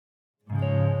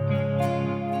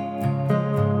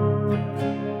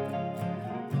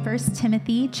1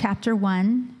 Timothy chapter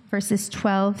 1, verses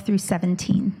 12 through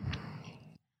 17.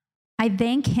 I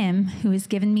thank him who has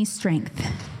given me strength,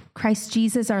 Christ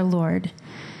Jesus our Lord,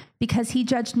 because he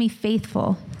judged me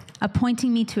faithful,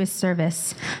 appointing me to his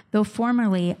service, though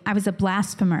formerly I was a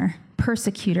blasphemer,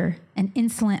 persecutor, and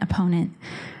insolent opponent.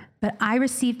 But I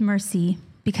received mercy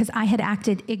because I had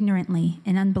acted ignorantly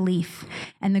in unbelief,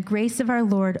 and the grace of our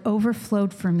Lord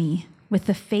overflowed for me with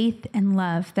the faith and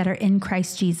love that are in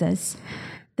Christ Jesus.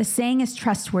 The saying is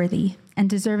trustworthy and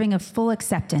deserving of full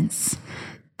acceptance,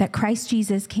 that Christ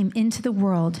Jesus came into the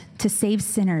world to save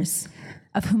sinners,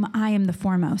 of whom I am the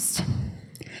foremost.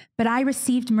 But I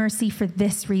received mercy for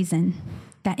this reason,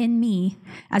 that in me,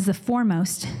 as the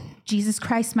foremost, Jesus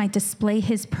Christ might display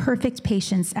his perfect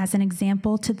patience as an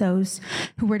example to those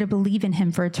who were to believe in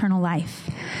him for eternal life.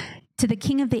 To the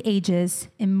King of the ages,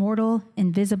 immortal,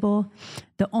 invisible,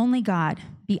 the only God,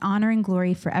 be honor and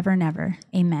glory forever and ever.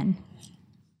 Amen.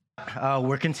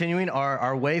 We're continuing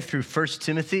our way through 1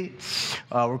 Timothy.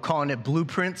 We're calling it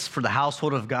Blueprints for the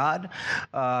Household of God.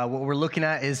 What we're looking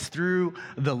at is through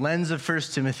the lens of 1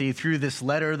 Timothy, through this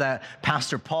letter that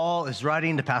Pastor Paul is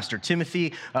writing to Pastor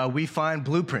Timothy, we find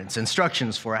blueprints,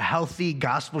 instructions for a healthy,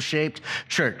 gospel-shaped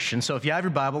church. And so if you have your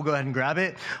Bible, go ahead and grab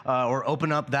it or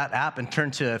open up that app and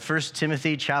turn to 1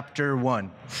 Timothy chapter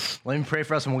 1. Let me pray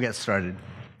for us and we'll get started.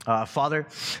 Father,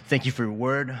 thank you for your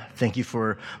word. Thank you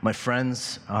for my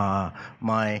friends,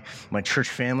 my church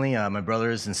family, my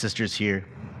brothers and sisters here.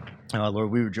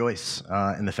 Lord, we rejoice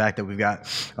in the fact that we've got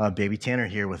baby Tanner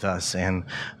here with us and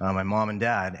my mom and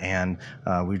dad, and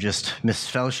we've just missed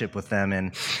fellowship with them,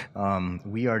 and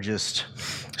we are just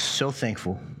so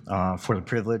thankful for the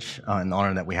privilege and the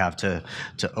honor that we have to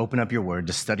open up your word,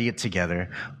 to study it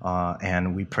together,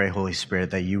 and we pray, Holy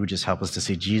Spirit, that you would just help us to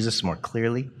see Jesus more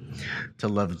clearly, to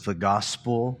love the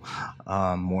gospel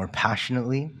more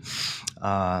passionately,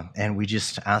 and we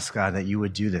just ask, God, that you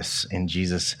would do this in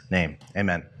Jesus' name.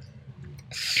 Amen.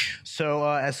 So,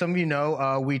 as some of you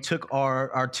know, we took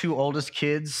our two oldest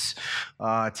kids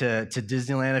to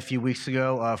Disneyland a few weeks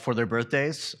ago for their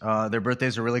birthdays. Their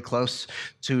birthdays are really close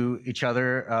to each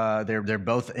other. They're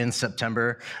both in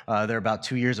September. They're about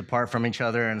 2 years apart from each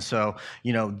other, and so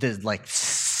this like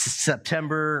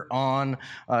September on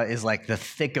is like the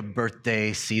thick of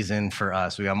birthday season for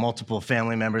us. We got multiple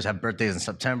family members have birthdays in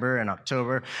September and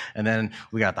October, and then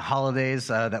we got the holidays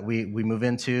that we move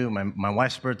into. My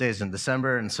wife's birthday is in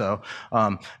December, and so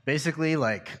basically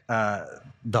like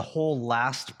the whole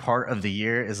last part of the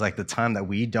year is like the time that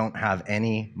we don't have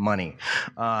any money.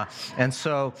 And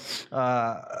so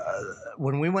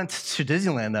when we went to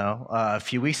Disneyland, though, a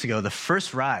few weeks ago, the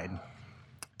first ride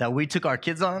that we took our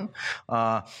kids on,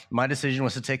 my decision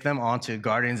was to take them on to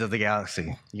Guardians of the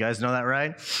Galaxy. You guys know that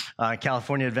ride?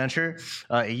 California Adventure.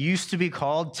 It used to be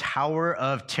called Tower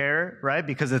of Terror, right?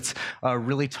 Because it's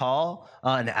really tall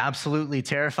and absolutely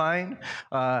terrifying.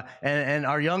 And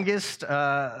our youngest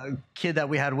kid that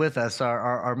we had with us,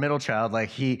 our middle child, like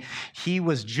he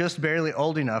was just barely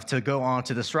old enough to go on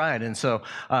to this ride. And so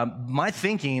my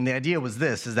thinking, the idea was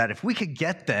this, is that if we could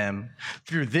get them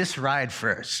through this ride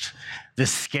first, this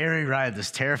scary ride,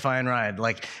 this terrifying ride,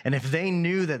 like, and if they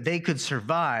knew that they could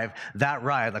survive that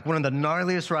ride, like one of the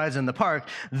gnarliest rides in the park,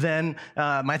 then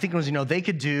my thinking was, they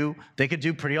could do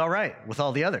pretty all right with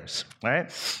all the others, right?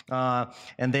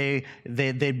 And they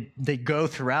go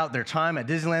throughout their time at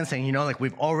Disneyland saying, like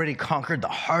we've already conquered the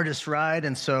hardest ride,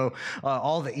 and so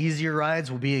all the easier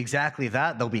rides will be exactly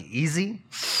that. They'll be easy.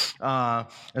 And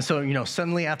so,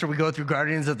 suddenly after we go through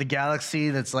Guardians of the Galaxy,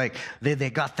 that's like they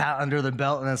got that under the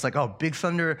belt, and it's like, oh, Big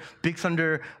Thunder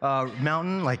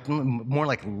Mountain, like more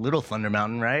like Little Thunder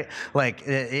Mountain, right? Like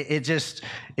it just,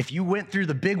 if you went through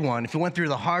the big one, if you went through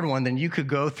the hard one, then you could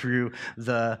go through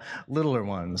the littler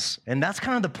ones. And that's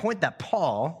kind of the point that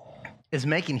Paul is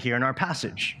making here in our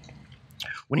passage.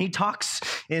 When he talks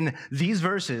in these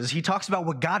verses, he talks about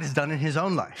what God has done in his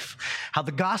own life, how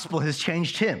the gospel has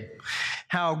changed him,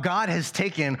 how God has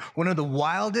taken one of the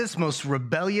wildest, most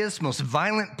rebellious, most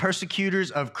violent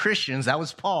persecutors of Christians, that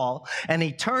was Paul, and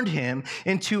he turned him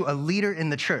into a leader in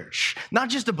the church. Not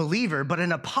just a believer, but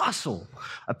an apostle,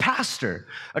 a pastor,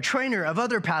 a trainer of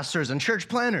other pastors and church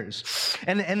planners.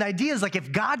 And the idea is like,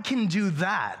 if God can do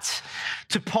that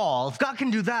to Paul, if God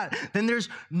can do that, then there's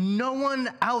no one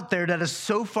out there that is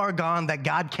so far gone that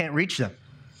God can't reach them.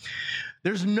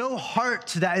 There's no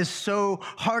heart that is so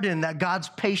hardened that God's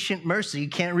patient mercy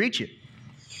can't reach it.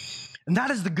 And that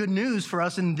is the good news for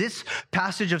us in this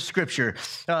passage of Scripture.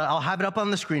 I'll have it up on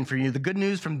the screen for you. The good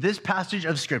news from this passage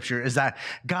of Scripture is that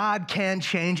God can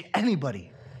change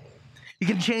anybody. He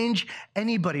can change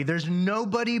anybody. There's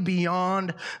nobody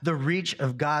beyond the reach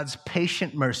of God's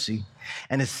patient mercy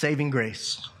and his saving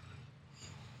grace.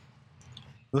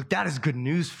 Look, that is good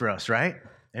news for us, right?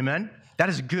 Amen? That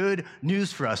is good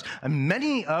news for us. And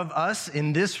many of us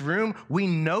in this room, we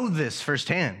know this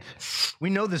firsthand. We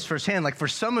know this firsthand. Like for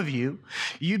some of you,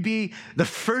 you'd be the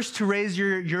first to raise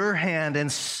your hand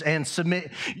and submit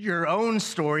your own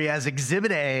story as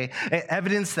Exhibit A,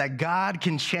 evidence that God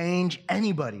can change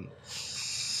anybody.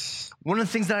 One of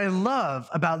the things that I love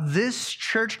about this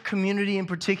church community in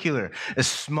particular, as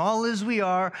small as we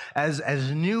are,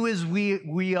 as new as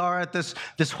we are at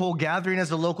this whole gathering as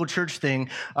a local church thing,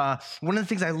 one of the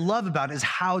things I love about it is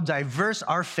how diverse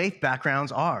our faith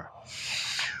backgrounds are.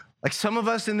 Like some of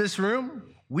us in this room,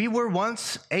 we were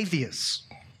once atheists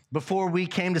before we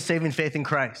came to saving faith in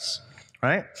Christ.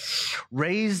 Right?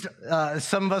 Raised,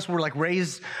 some of us were like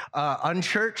raised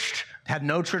unchurched, had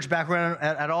no church background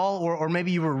at all, or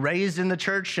maybe you were raised in the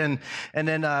church and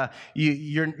then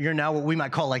you're now what we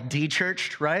might call like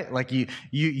de-churched, right? Like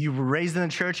you were raised in the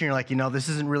church and you're like, this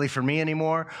isn't really for me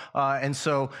anymore, and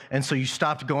so you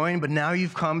stopped going, but now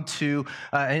you've come to,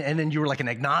 and then you were like an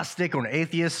agnostic or an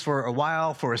atheist for a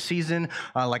while, for a season,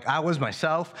 like I was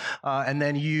myself, and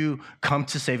then you come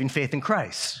to saving faith in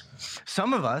Christ.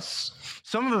 Some of us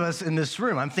in this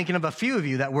room, I'm thinking of a few of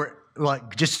you that were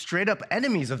like just straight up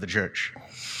enemies of the church.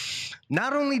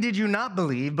 Not only did you not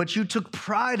believe, but you took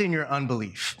pride in your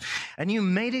unbelief. And you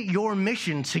made it your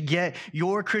mission to get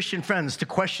your Christian friends to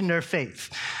question their faith.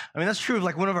 I mean, that's true of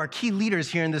like one of our key leaders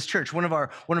here in this church, one of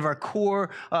our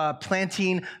core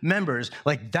planting members.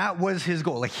 Like that was his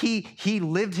goal. Like he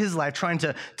lived his life trying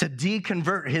to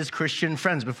deconvert his Christian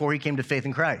friends before he came to faith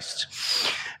in Christ.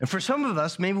 And for some of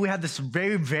us, maybe we had this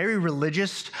very, very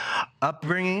religious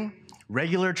upbringing,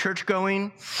 regular church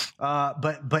going,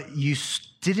 but you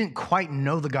didn't quite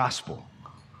know the gospel.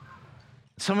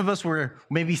 Some of us were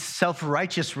maybe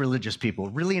self-righteous religious people,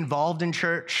 really involved in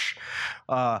church,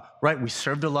 right? We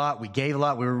served a lot, we gave a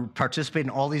lot, we were participating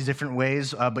in all these different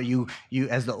ways, but you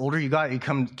as the older you got, you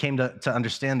came to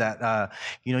understand that,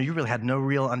 you really had no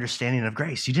real understanding of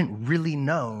grace. You didn't really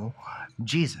know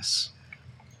Jesus.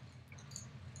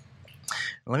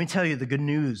 Let me tell you the good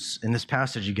news in this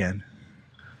passage again.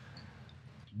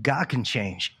 God can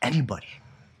change anybody.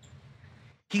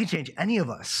 He can change any of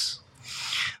us.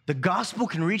 The gospel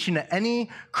can reach into any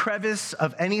crevice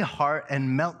of any heart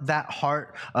and melt that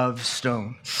heart of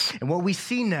stone. And what we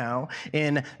see now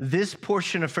in this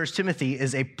portion of 1 Timothy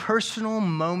is a personal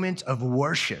moment of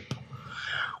worship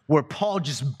where Paul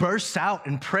just bursts out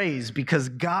in praise because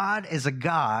God is a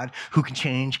God who can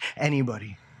change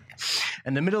anybody.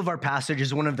 In the middle of our passage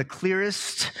is one of the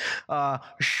clearest,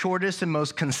 shortest, and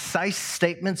most concise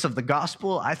statements of the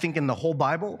gospel, I think, in the whole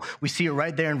Bible. We see it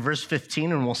right there in verse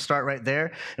 15, and we'll start right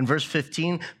there. In verse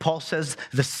 15, Paul says,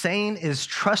 "The saying is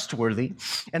trustworthy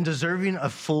and deserving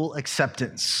of full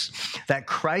acceptance, that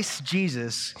Christ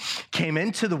Jesus came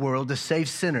into the world to save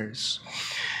sinners,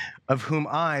 of whom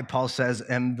I," Paul says,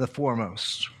 "am the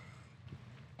foremost."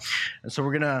 And so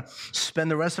we're going to spend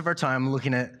the rest of our time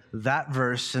looking at that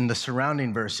verse and the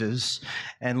surrounding verses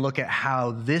and look at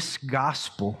how this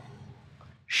gospel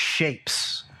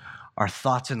shapes our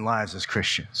thoughts and lives as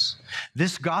Christians.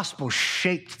 This gospel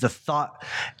shaped the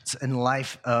thoughts and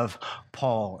life of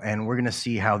Paul, and we're going to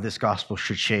see how this gospel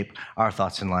should shape our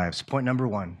thoughts and lives. Point number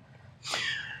one.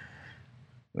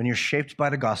 When you're shaped by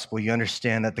the gospel, you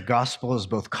understand that the gospel is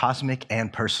both cosmic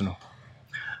and personal.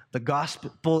 The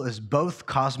gospel is both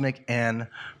cosmic and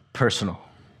personal.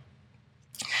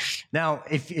 Now,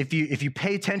 if you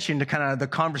pay attention to kind of the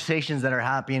conversations that are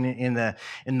happening in the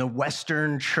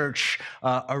Western church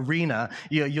arena,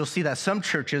 you'll see that some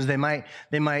churches they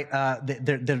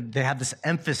have this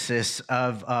emphasis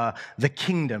of the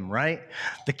kingdom, right?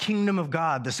 The kingdom of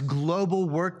God, this global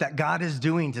work that God is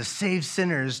doing to save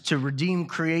sinners, to redeem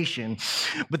creation.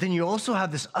 But then you also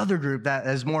have this other group that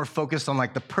is more focused on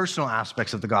like the personal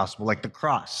aspects of the gospel, like the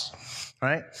cross,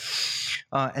 right?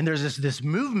 And there's this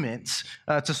movement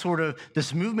over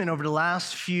the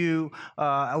last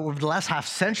half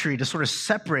century to sort of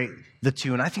separate the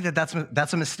two. And I think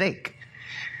that's a mistake.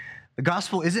 The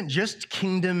gospel isn't just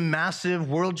kingdom, massive,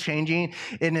 world-changing,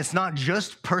 and it's not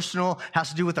just personal,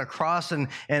 has to do with our cross and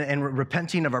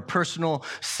repenting of our personal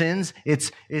sins.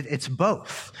 It's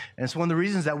both. And it's one of the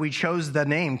reasons that we chose the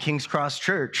name King's Cross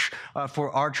Church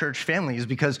for our church family is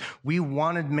because we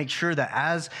wanted to make sure that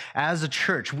as a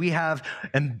church, we have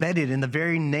embedded in the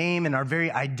very name and our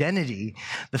very identity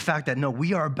the fact that, no,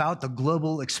 we are about the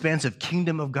global, expansive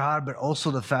kingdom of God, but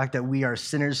also the fact that we are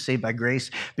sinners saved by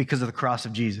grace because of the cross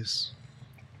of Jesus.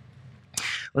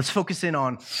 Let's focus in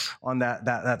on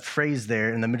that phrase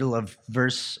there in the middle of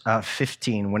verse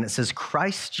 15 when it says,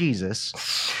 Christ Jesus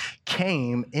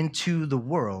came into the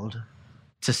world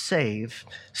to save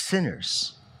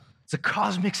sinners. It's a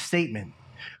cosmic statement.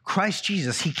 Christ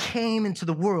Jesus, he came into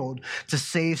the world to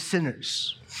save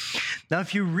sinners. Now,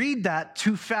 if you read that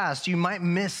too fast, you might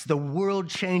miss the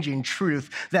world-changing truth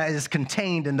that is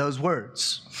contained in those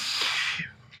words.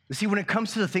 You see, when it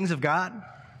comes to the things of God,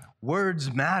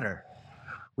 words matter.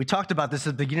 We talked about this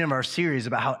at the beginning of our series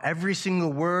about how every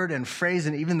single word and phrase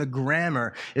and even the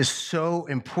grammar is so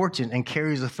important and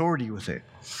carries authority with it.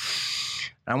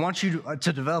 I want you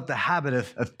to develop the habit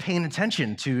of paying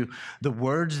attention to the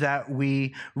words that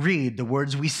we read, the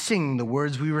words we sing, the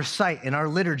words we recite in our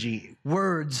liturgy.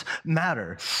 Words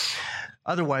matter.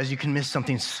 Otherwise, you can miss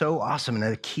something so awesome in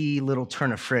a key little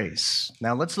turn of phrase.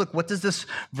 Now, let's look. What does this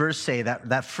verse say?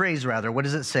 That phrase, rather, what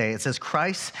does it say? It says,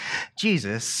 Christ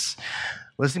Jesus,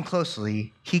 listen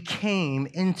closely, he came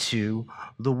into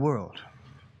the world.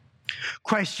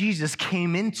 Christ Jesus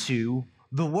came into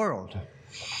the world.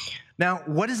 Now,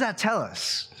 what does that tell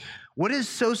us? What is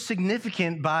so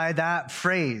significant by that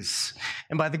phrase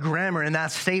and by the grammar in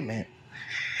that statement?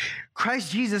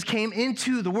 Christ Jesus came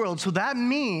into the world. So that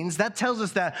means, that tells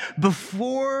us that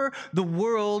before the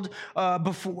world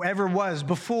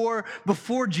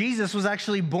before Jesus was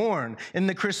actually born in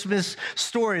the Christmas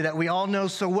story that we all know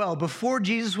so well, before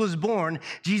Jesus was born,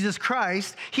 Jesus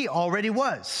Christ, he already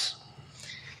was.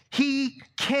 He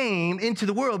came into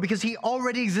the world because he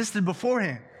already existed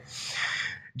beforehand.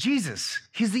 Jesus,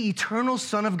 he's the eternal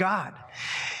Son of God.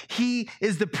 He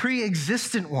is the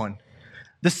pre-existent one,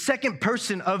 the second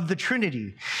person of the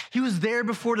Trinity. He was there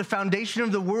before the foundation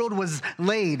of the world was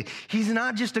laid. He's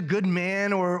not just a good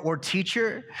man or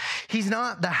teacher. He's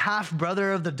not the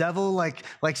half-brother of the devil like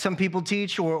some people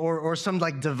teach or some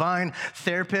like divine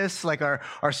therapist like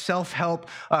our self-help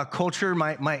culture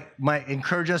might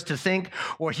encourage us to think,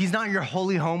 or he's not your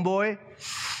holy homeboy.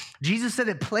 Jesus said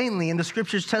it plainly, and the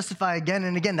scriptures testify again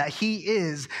and again that he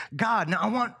is God. Now, I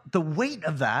want the weight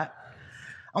of that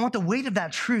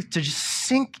truth to just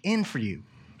sink in for you.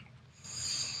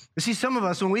 You see, some of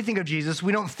us, when we think of Jesus,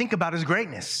 we don't think about his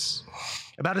greatness,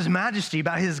 about his majesty,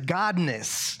 about his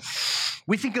godness.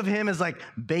 We think of him as like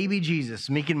baby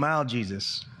Jesus, meek and mild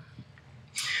Jesus.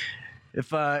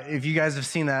 If you guys have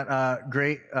seen that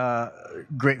great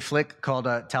flick called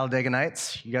Talladega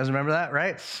Nights, you guys remember that,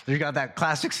 right? You got that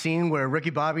classic scene where Ricky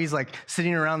Bobby's like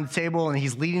sitting around the table and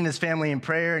he's leading his family in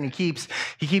prayer and he keeps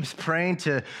praying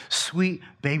to sweet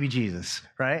baby Jesus,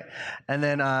 right? And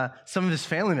then some of his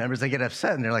family members, they get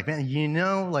upset and they're like, man,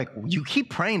 you keep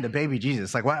praying to baby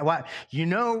Jesus, like why?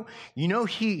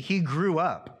 He grew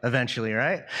up eventually,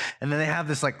 right? And then they have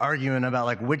this like argument about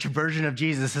like which version of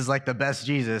Jesus is like the best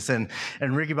Jesus, and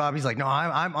Ricky Bobby's like, no,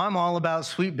 I'm all about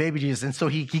sweet baby Jesus. And so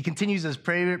he continues his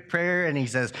prayer and he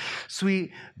says,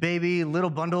 sweet baby, little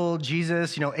bundle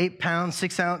Jesus, 8 pounds,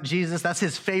 6 ounce Jesus. That's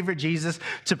his favorite Jesus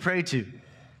to pray to.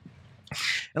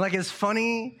 And like, as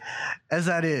funny as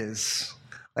that is,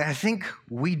 like, I think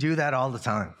we do that all the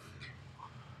time.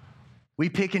 We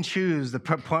pick and choose the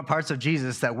parts of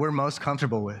Jesus that we're most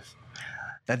comfortable with,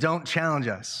 that don't challenge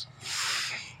us.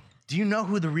 Do you know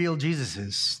who the real Jesus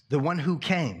is? The one who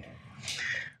came.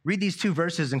 Read these 2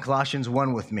 verses in Colossians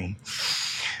 1 with me.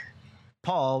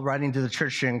 Paul, writing to the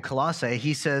church in Colossae,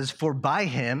 he says, for by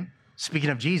him, speaking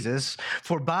of Jesus,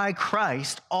 for by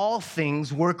Christ all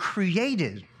things were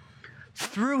created.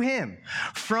 Through him,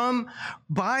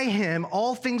 by him,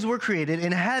 all things were created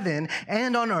in heaven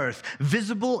and on earth,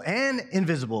 visible and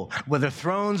invisible, whether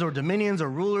thrones or dominions or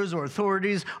rulers or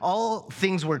authorities, all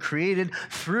things were created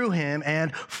through him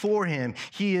and for him.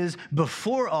 He is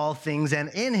before all things, and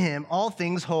in him all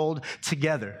things hold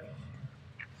together.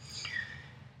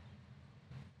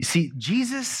 You see,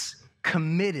 Jesus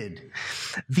committed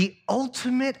the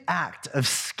ultimate act of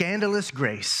scandalous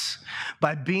grace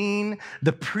by being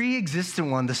the pre-existent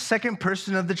one, the second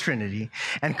person of the Trinity,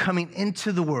 and coming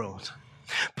into the world,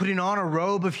 putting on a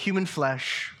robe of human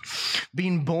flesh,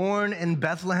 being born in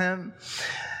Bethlehem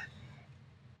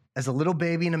as a little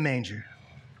baby in a manger.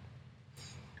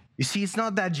 You see, it's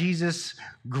not that Jesus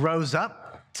grows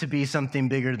up to be something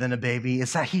bigger than a baby.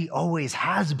 It's that he always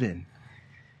has been.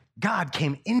 God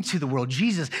came into the world.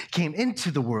 Jesus came into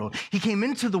the world. He came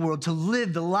into the world to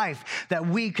live the life that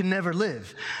we could never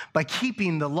live by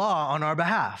keeping the law on our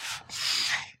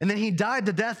behalf. And then he died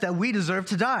the death that we deserve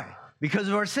to die because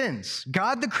of our sins.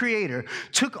 God, the Creator,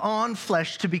 took on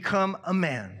flesh to become a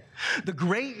man, The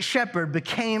great shepherd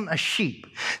became a sheep.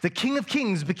 The King of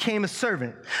Kings became a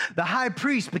servant. The high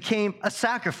priest became a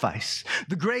sacrifice.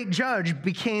 The great judge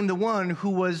became the one who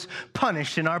was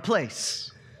punished in our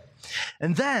place.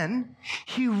 And then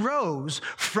he rose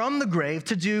from the grave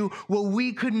to do what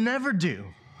we could never do: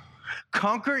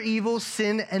 conquer evil,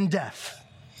 sin, and death.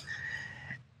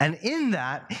 And in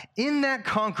that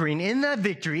conquering, in that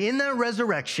victory, in that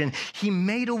resurrection, he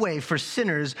made a way for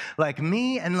sinners like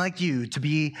me and like you to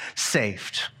be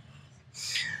saved.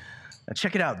 Now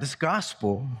check it out. This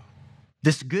gospel,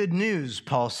 this good news,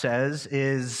 Paul says,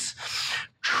 is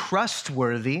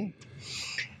trustworthy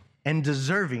and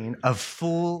deserving of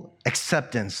full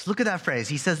acceptance. Look at that phrase.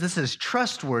 He says this is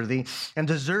trustworthy and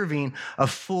deserving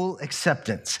of full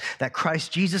acceptance, that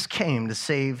Christ Jesus came to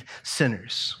save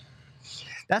sinners.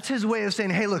 That's his way of saying,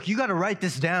 hey, look, you got to write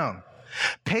this down.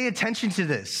 Pay attention to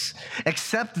this.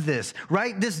 Accept this.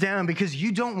 Write this down because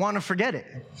you don't want to forget it.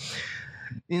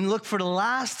 And look, for the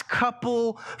last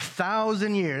couple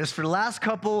thousand years, for the last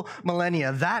couple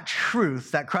millennia, that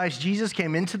truth that Christ Jesus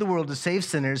came into the world to save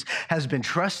sinners has been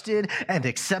trusted and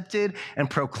accepted and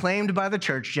proclaimed by the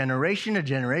church generation to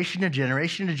generation to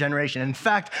generation to generation. In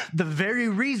fact, the very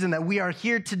reason that we are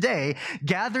here today,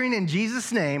 gathering in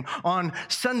Jesus' name on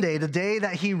Sunday, the day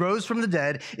that he rose from the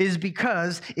dead, is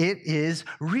because it is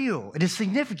real. It is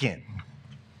significant.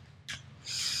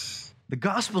 The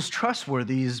gospel's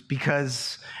trustworthy is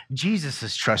because Jesus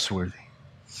is trustworthy.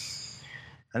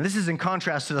 And this is in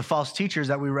contrast to the false teachers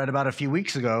that we read about a few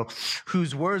weeks ago,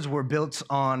 whose words were built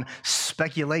on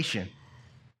speculation.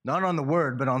 Not on the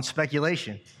word, but on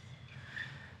speculation.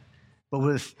 But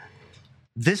with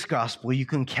this gospel, you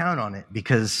can count on it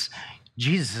because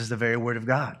Jesus is the very word of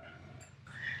God.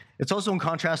 It's also in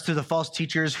contrast to the false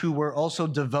teachers who were also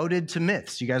devoted to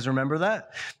myths. You guys remember that?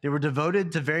 They were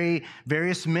devoted to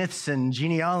various myths and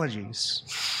genealogies.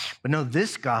 But no,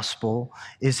 this gospel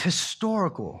is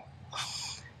historical.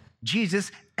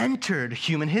 Jesus entered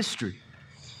human history.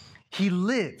 He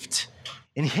lived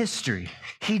in history.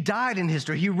 He died in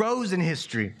history. He rose in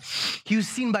history. He was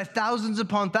seen by thousands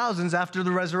upon thousands after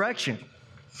the resurrection.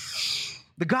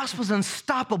 The gospel is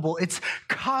unstoppable. It's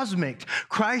cosmic.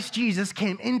 Christ Jesus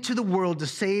came into the world to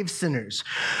save sinners.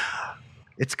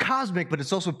 It's cosmic, but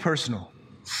it's also personal.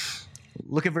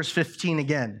 Look at verse 15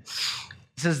 again.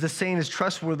 It says, the saying is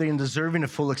trustworthy and deserving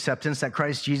of full acceptance that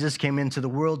Christ Jesus came into the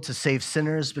world to save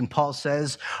sinners. And Paul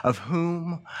says, of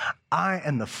whom I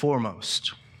am the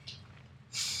foremost.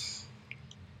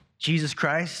 Jesus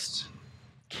Christ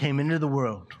came into the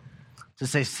world to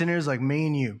save sinners like me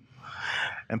and you.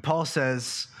 And Paul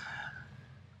says,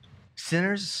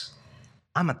 sinners,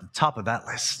 I'm at the top of that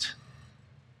list.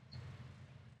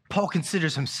 Paul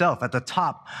considers himself at the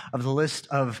top of the list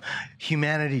of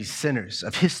humanity's sinners,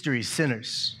 of history's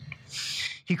sinners.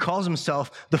 He calls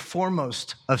himself the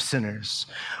foremost of sinners.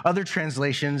 Other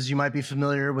translations, you might be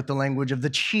familiar with the language of the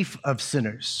chief of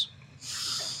sinners.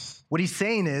 What he's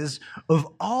saying is, of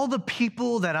all the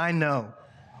people that I know,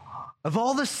 of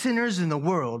all the sinners in the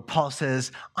world, Paul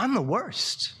says, I'm the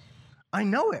worst. I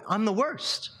know it. I'm the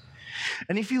worst.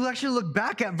 And if you actually look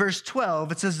back at verse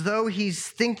 12, it's as though he's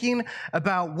thinking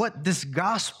about what this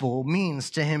gospel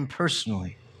means to him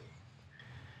personally.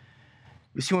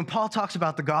 You see, when Paul talks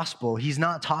about the gospel, he's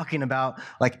not talking about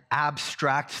like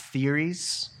abstract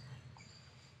theories.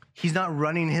 He's not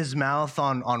running his mouth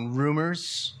on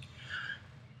rumors.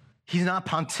 He's not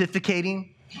pontificating.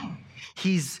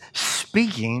 He's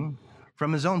speaking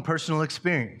from his own personal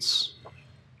experience.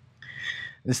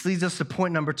 This leads us to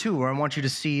point number 2, where I want you to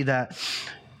see that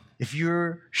if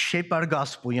you're shaped by the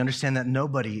gospel, you understand that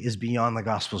nobody is beyond the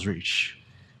gospel's reach.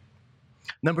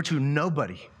 Number 2,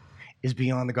 nobody is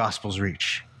beyond the gospel's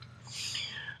reach.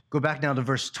 Go back now to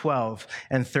verse 12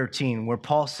 and 13, where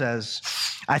Paul says,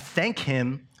 I thank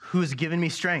him who has given me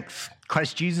strength,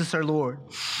 Christ Jesus our Lord,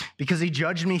 because he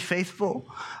judged me faithful,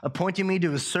 appointing me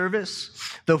to his service,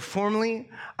 though formerly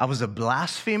I was a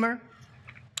blasphemer,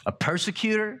 a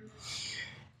persecutor,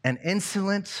 an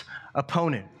insolent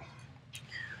opponent.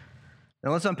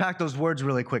 Now let's unpack those words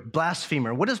really quick.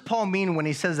 Blasphemer. What does Paul mean when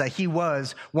he says that he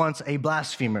was once a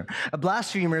blasphemer? A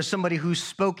blasphemer is somebody who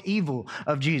spoke evil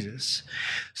of Jesus.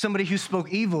 Somebody who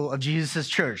spoke evil of Jesus'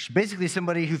 church. Basically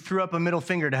somebody who threw up a middle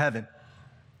finger to heaven.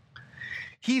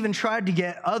 He even tried to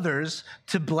get others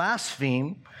to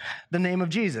blaspheme the name of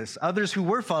Jesus. Others who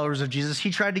were followers of Jesus,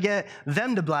 he tried to get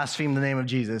them to blaspheme the name of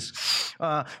Jesus.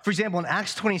 For example, in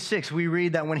Acts 26, we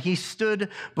read that when he stood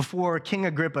before King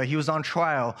Agrippa, he was on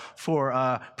trial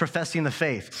for professing the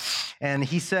faith. And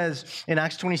he says in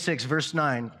Acts 26, verse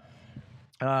 9,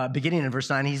 beginning in verse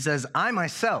 9, he says, I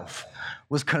myself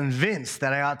was convinced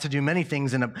that I ought to do many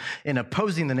things in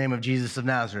opposing the name of Jesus of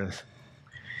Nazareth.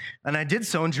 And I did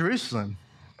so in Jerusalem.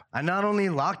 I not only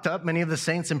locked up many of the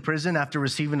saints in prison after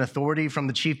receiving authority from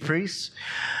the chief priests,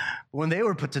 but when they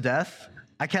were put to death,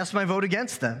 I cast my vote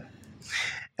against them.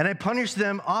 And I punished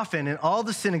them often in all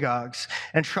the synagogues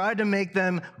and tried to make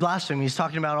them blaspheme. He's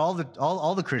talking about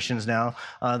all the Christians now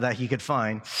that he could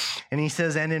find. And he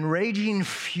says, and in raging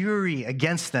fury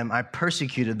against them, I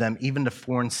persecuted them even to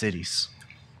foreign cities.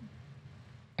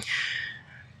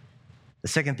 The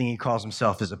second thing he calls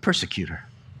himself is a persecutor.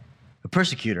 A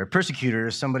persecutor. A persecutor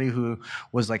is somebody who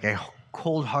was like a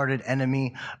cold-hearted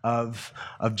enemy of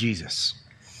Jesus.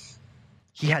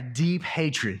 He had deep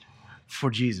hatred for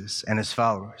Jesus and his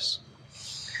followers.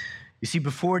 You see,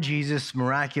 before Jesus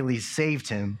miraculously saved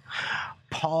him,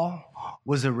 Paul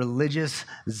was a religious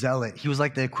zealot. He was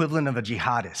like the equivalent of a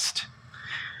jihadist.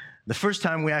 The first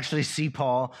time we actually see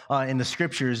Paul in the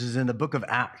scriptures is in the book of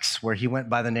Acts, where he went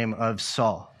by the name of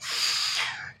Saul.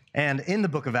 And in the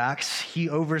book of Acts, he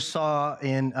oversaw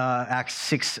in Acts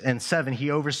 6 and 7,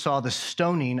 he oversaw the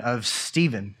stoning of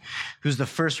Stephen, who's the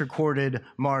first recorded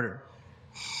martyr.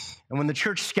 And when the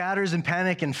church scatters in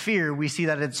panic and fear, we see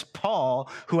that it's Paul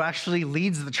who actually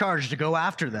leads the charge to go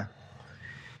after them,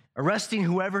 arresting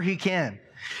whoever he can,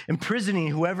 imprisoning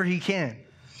whoever he can,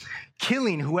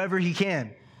 killing whoever he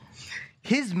can.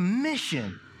 His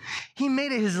mission, he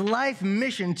made it his life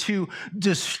mission to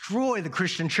destroy the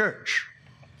Christian church.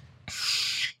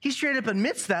 He straight up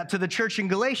admits that to the church in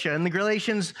Galatia. In the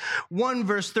Galatians 1,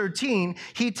 verse 13,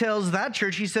 he tells that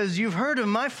church, he says, you've heard of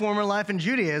my former life in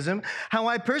Judaism, how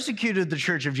I persecuted the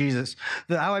church of Jesus,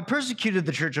 how I persecuted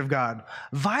the church of God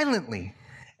violently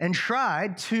and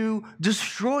tried to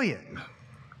destroy it,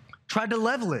 tried to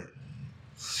level it.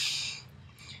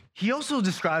 He also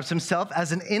describes himself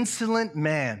as an insolent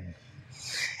man.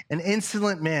 An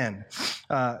insolent man.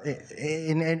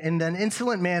 And an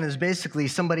insolent man is basically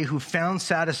somebody who found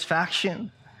satisfaction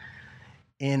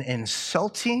in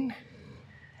insulting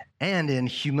and in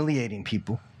humiliating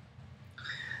people.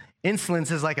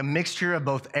 Insolence is like a mixture of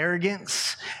both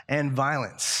arrogance and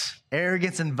violence.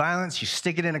 Arrogance and violence, you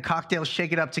stick it in a cocktail,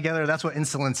 shake it up together, that's what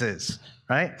insolence is,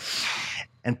 right?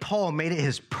 And Paul made it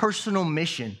his personal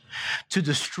mission to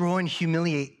destroy and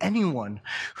humiliate anyone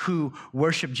who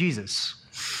worshiped Jesus.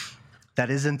 That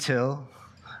is until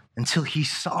he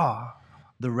saw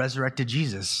the resurrected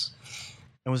Jesus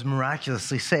and was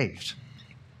miraculously saved.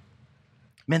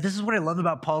 Man, this is what I love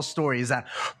about Paul's story, is that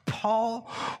Paul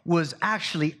was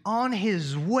actually on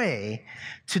his way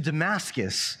to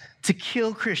Damascus to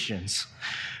kill Christians.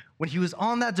 When he was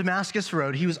on that Damascus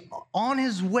road, he was on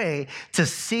his way to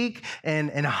seek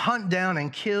and hunt down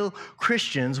and kill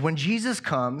Christians when Jesus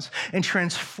comes and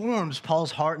transforms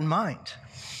Paul's heart and mind.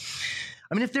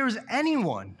 I mean, if there was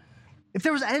anyone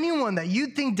that you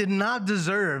think did not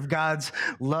deserve God's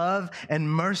love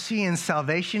and mercy and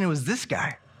salvation, it was this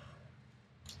guy,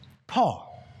 Paul.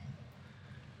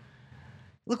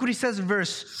 Look what he says in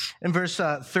verse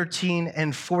 13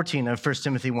 and 14 of 1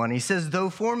 Timothy 1. He says, though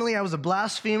formerly I was a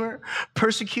blasphemer,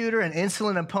 persecutor, and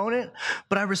insolent opponent,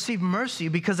 but I received mercy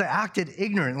because I acted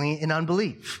ignorantly in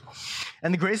unbelief.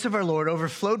 And the grace of our Lord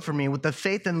overflowed for me with the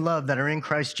faith and love that are in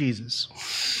Christ Jesus.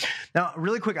 Now,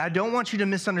 really quick, I don't want you to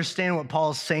misunderstand what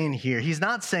Paul's saying here. He's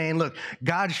not saying, look,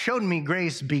 God showed me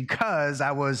grace because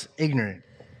I was ignorant.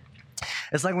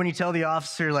 It's like when you tell the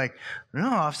officer, like, no,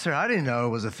 officer, I didn't know it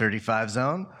was a 35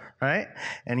 zone, right?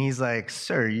 And he's like,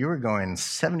 sir, you were going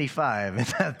 75 in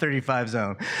that 35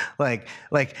 zone. Like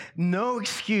no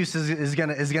excuse is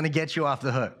gonna get you off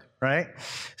the hook, right?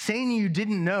 Saying you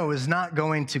didn't know is not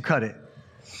going to cut it.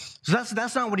 So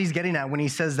that's not what he's getting at when he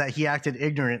says that he acted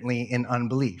ignorantly in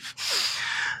unbelief.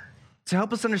 To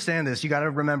help us understand this, you got to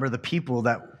remember the people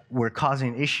that were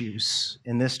causing issues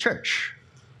in this church,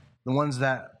 the ones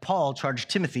that Paul charged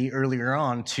Timothy earlier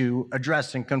on to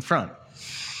address and confront.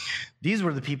 These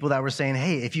were the people that were saying,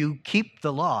 hey, if you keep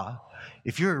the law,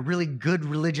 if you're a really good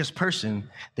religious person,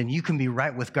 then you can be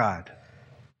right with God.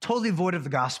 Totally void of the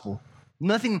gospel.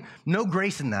 Nothing, no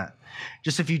grace in that.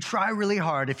 Just if you try really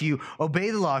hard, if you obey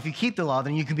the law, if you keep the law,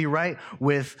 then you can be right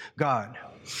with God.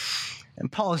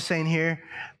 And Paul is saying here,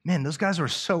 man, those guys were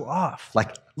so off.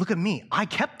 Like, look at me. I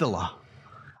kept the law.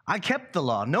 I kept the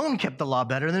law. No one kept the law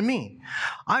better than me.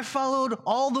 I followed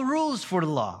all the rules for the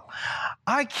law.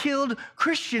 I killed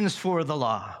Christians for the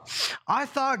law. I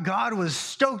thought God was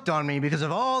stoked on me because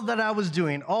of all that I was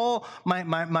doing, all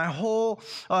my whole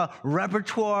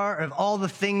repertoire of all the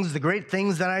things, the great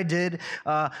things that I did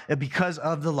because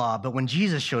of the law. But when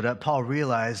Jesus showed up, Paul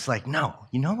realized, like, no,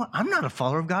 you know what? I'm not a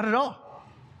follower of God at all.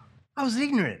 I was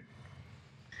ignorant.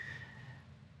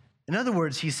 In other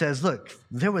words, he says, look,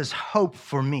 there was hope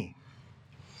for me.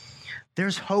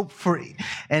 There's hope for,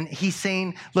 and he's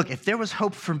saying, look, if there was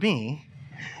hope for me,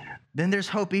 then there's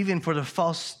hope even for the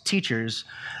false teachers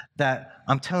that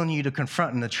I'm telling you to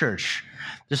confront in the church.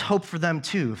 There's hope for them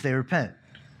too if they repent.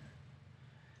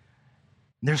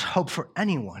 There's hope for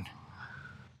anyone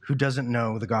who doesn't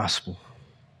know the gospel.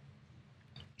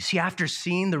 You see, after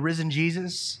seeing the risen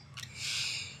Jesus,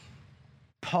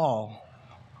 Paul,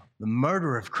 the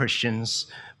murderer of Christians,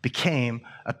 became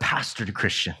a pastor to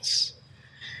Christians.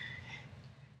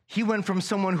 He went from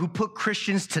someone who put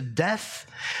Christians to death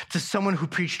to someone who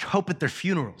preached hope at their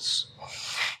funerals.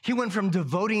 He went from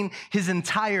devoting his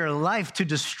entire life to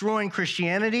destroying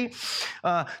Christianity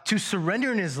to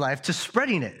surrendering his life to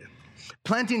spreading it,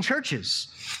 planting churches,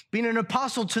 being an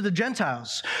apostle to the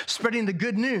Gentiles, spreading the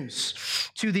good news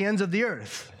to the ends of the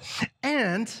earth.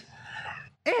 And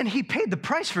he paid the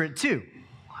price for it too.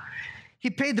 He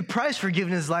paid the price for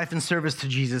giving his life in service to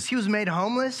Jesus. He was made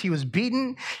homeless. He was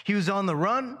beaten. He was on the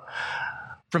run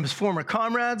from his former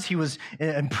comrades. He was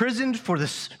imprisoned for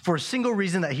a single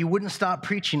reason, that he wouldn't stop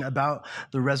preaching about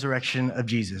the resurrection of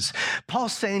Jesus.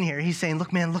 Paul's saying here, he's saying,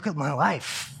 look, man, look at my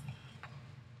life.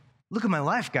 Look at my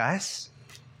life, guys.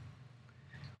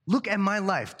 Look at my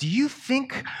life. Do you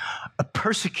think a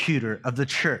persecutor of the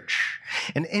church,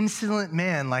 an insolent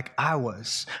man like I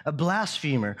was, a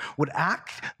blasphemer, would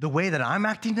act the way that I'm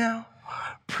acting now?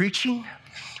 Preaching,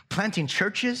 planting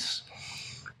churches,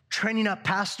 training up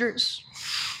pastors,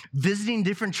 visiting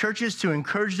different churches to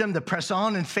encourage them to press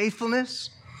on in faithfulness?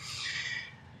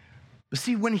 But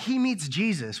see, when he meets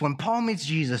Jesus, when Paul meets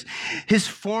Jesus, his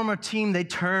former team, they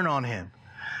turn on him.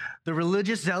 The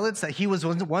religious zealots, that he was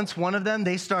once one of them,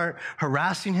 they start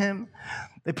harassing him.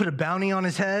 They put a bounty on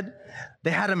his head. They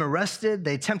had him arrested.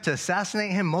 They attempt to assassinate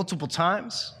him multiple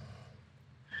times.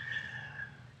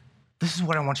 This is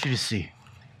what I want you to see.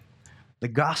 The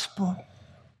gospel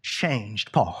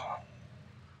changed Paul.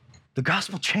 The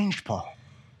gospel changed Paul.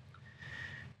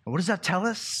 And what does that tell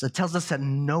us? It tells us that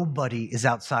nobody is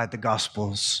outside the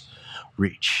gospel's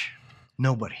reach.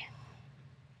 Nobody.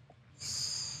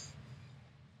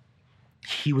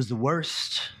 He was the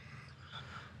worst,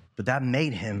 but that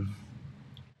made him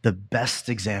the best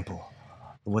example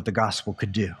of what the gospel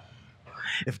could do.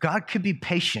 If God could be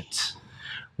patient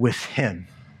with him,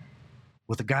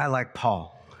 with a guy like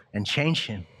Paul, and change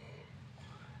him,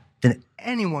 then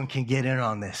anyone can get in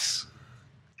on this.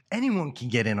 Anyone can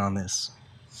get in on this.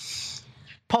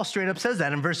 Paul straight up says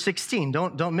that in verse 16.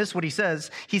 Don't miss what he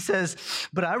says. He says,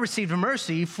 but I received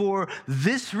mercy for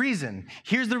this reason.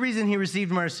 Here's the reason he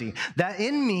received mercy. That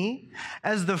in me,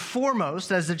 as the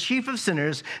foremost, as the chief of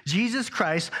sinners, Jesus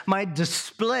Christ might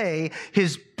display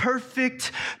his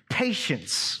perfect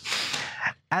patience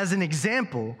as an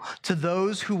example to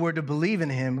those who were to believe in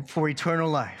him for eternal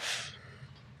life.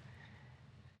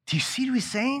 Do you see what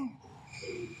he's saying?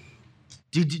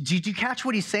 Did you catch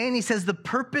what he's saying? He says the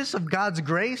purpose of God's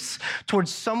grace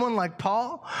towards someone like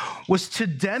Paul was to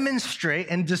demonstrate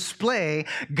and display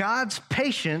God's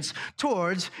patience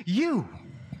towards you.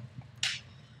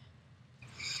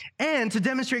 And to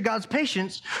demonstrate God's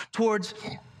patience towards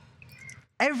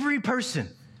every person.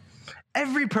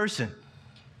 Every person.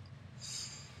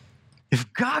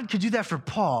 If God could do that for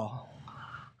Paul,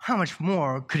 how much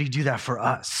more could he do that for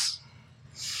us?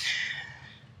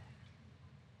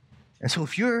 And so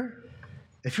if you're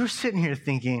sitting here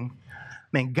thinking,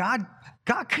 man, God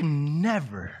can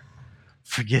never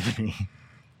forgive me.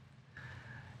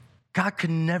 God could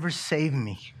never save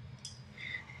me.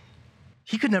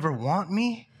 He could never want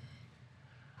me.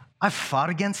 I've fought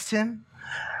against him.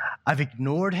 I've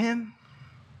ignored him.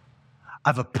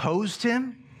 I've opposed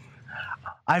him.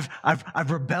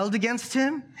 I've rebelled against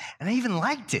him, and I even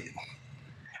liked it.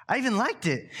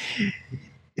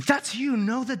 If that's you,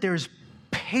 know that there's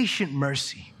patient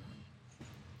mercy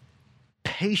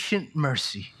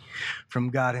from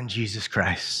God in Jesus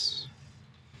Christ.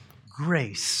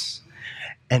 Grace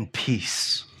and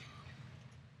peace.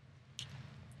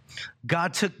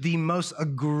 God took the most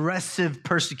aggressive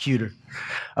persecutor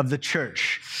of the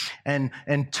church and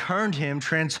turned him,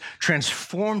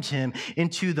 transformed him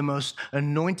into the most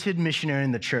anointed missionary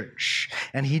in the church.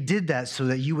 And he did that so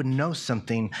that you would know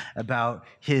something about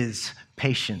his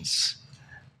patience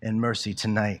and mercy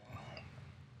tonight.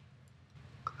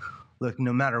 Look,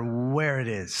 no matter where it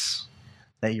is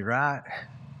that you're at,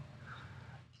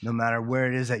 no matter where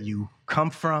it is that you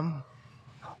come from,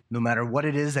 no matter what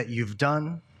it is that you've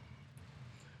done,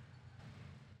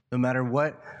 no matter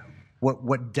what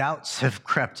what doubts have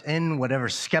crept in, whatever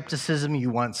skepticism you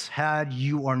once had,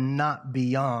 you are not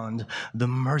beyond the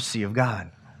mercy of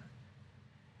God.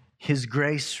 His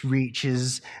grace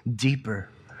reaches deeper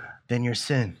than your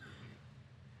sin.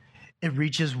 It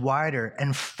reaches wider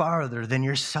and farther than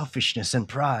your selfishness and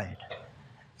pride.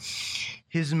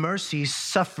 His mercy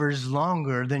suffers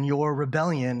longer than your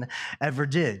rebellion ever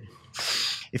did.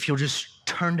 If you'll just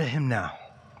turn to him now.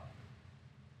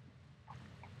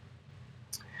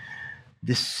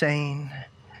 This saying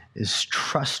is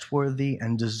trustworthy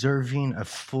and deserving of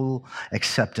full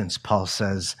acceptance, Paul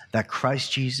says, that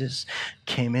Christ Jesus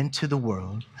came into the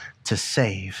world to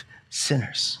save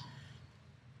sinners.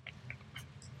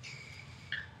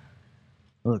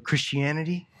 Look,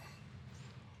 Christianity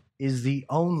is the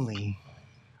only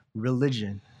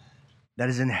religion that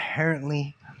is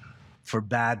inherently for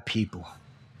bad people.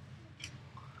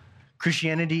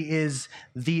 Christianity is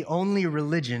the only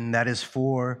religion that is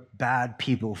for bad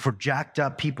people, for jacked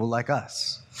up people like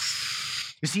us.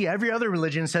 You see, every other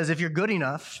religion says if you're good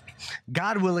enough,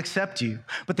 God will accept you.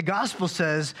 But the gospel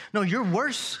says, no, you're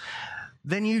worse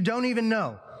than you don't even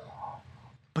know.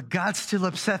 But God still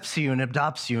accepts you and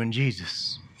adopts you in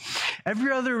Jesus.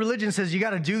 Every other religion says you got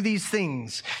to do these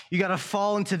things. You got to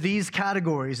fall into these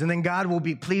categories, and then God will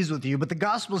be pleased with you. But the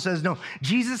gospel says, no,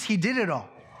 Jesus, he did it all.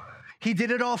 He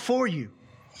did it all for you.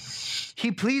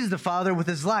 He pleased the Father with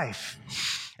his life.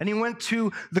 And he went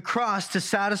to the cross to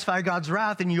satisfy God's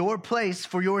wrath in your place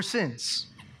for your sins.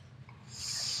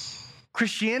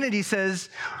 Christianity says,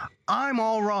 I'm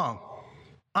all wrong.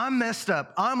 I'm messed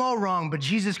up. I'm all wrong. But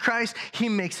Jesus Christ, he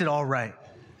makes it all right.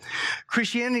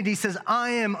 Christianity says, I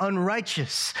am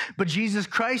unrighteous, but Jesus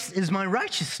Christ is my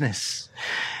righteousness.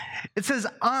 It says,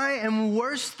 I am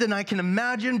worse than I can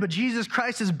imagine, but Jesus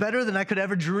Christ is better than I could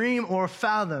ever dream or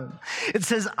fathom. It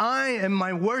says, I am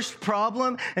my worst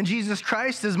problem, and Jesus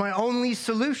Christ is my only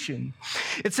solution.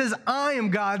 It says, I am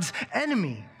God's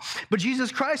enemy, but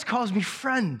Jesus Christ calls me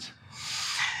friend.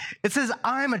 It says,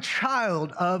 I'm a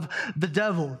child of the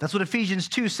devil. That's what Ephesians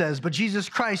 2 says, but Jesus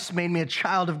Christ made me a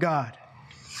child of God.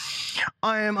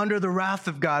 I am under the wrath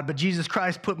of God, but Jesus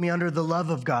Christ put me under the love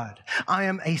of God. I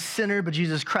am a sinner, but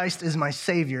Jesus Christ is my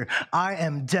Savior. I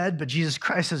am dead, but Jesus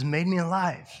Christ has made me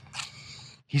alive.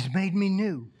 He's made me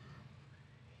new.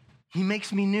 He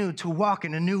makes me new to walk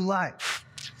in a new life.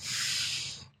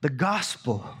 The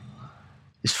gospel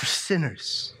is for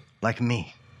sinners like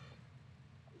me.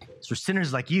 It's for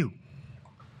sinners like you.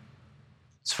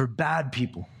 It's for bad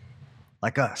people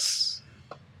like us.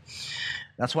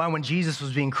 That's why when Jesus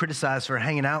was being criticized for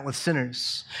hanging out with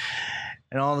sinners,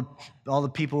 and all the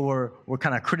people were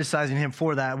kind of criticizing him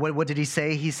for that, what did he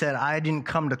say? He said, I didn't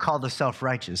come to call the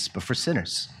self-righteous, but for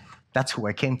sinners. That's who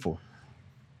I came for.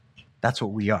 That's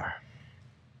what we are.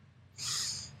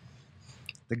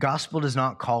 The gospel does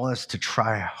not call us to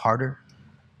try harder.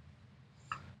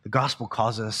 The gospel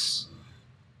calls us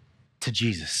to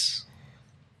Jesus.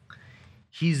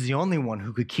 He's the only one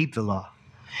who could keep the law,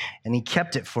 and he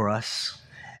kept it for us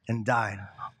and died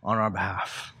on our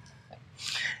behalf.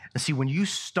 And see, when you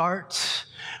start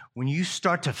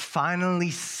to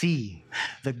finally see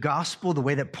the gospel the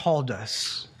way that Paul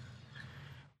does,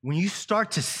 when you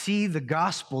start to see the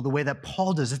gospel the way that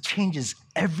Paul does, it changes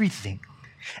everything.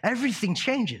 Everything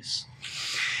changes.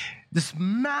 This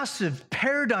massive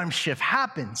paradigm shift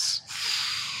happens.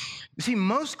 You see,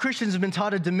 most Christians have been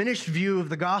taught a diminished view of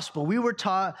the gospel. We were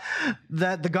taught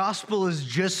that the gospel is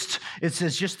just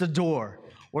the door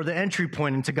or the entry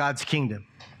point into God's kingdom.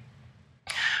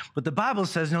 But the Bible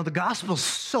says, no, the gospel is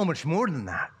so much more than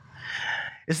that.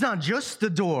 It's not just the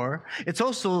door, it's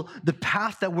also the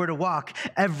path that we're to walk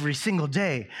every single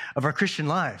day of our Christian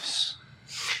lives.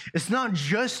 It's not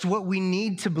just what we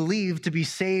need to believe to be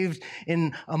saved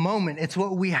in a moment, it's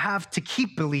what we have to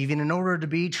keep believing in order to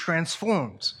be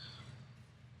transformed.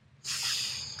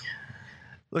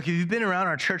 Look, if you've been around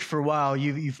our church for a while,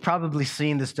 you've probably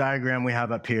seen this diagram we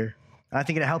have up here. I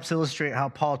think it helps illustrate how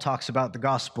Paul talks about the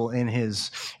gospel in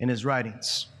his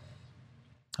writings.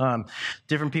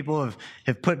 Different people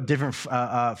have put different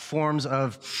forms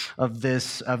of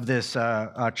this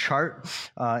chart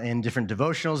in different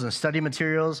devotionals and study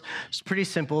materials. It's pretty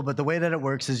simple, but the way that it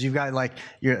works is you've got like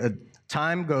your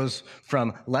time goes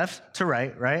from left to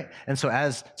right? And so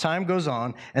as time goes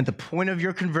on, at the point of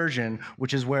your conversion,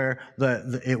 which is where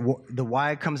the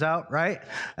Y comes out, right?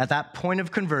 At that point of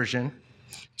conversion,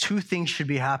 two things should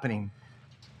be happening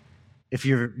if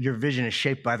your vision is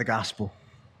shaped by the gospel.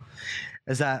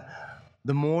 Is that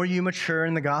the more you mature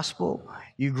in the gospel,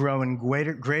 you grow in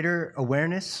greater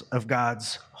awareness of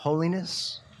God's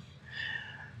holiness.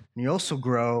 And you also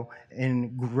grow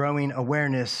in growing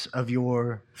awareness of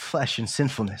your flesh and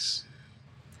sinfulness.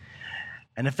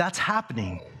 And if that's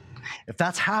happening,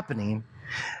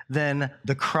 then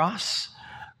the cross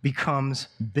becomes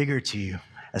bigger to you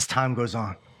as time goes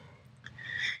on.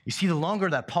 You see, the longer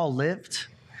that Paul lived,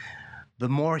 the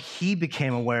more he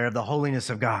became aware of the holiness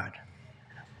of God.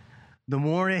 The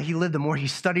more he lived, the more he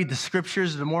studied the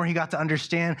scriptures, the more he got to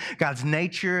understand God's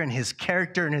nature and his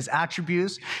character and his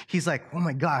attributes. He's like, oh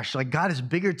my gosh, like God is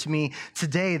bigger to me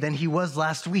today than he was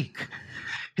last week.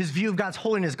 His view of God's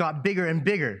holiness got bigger and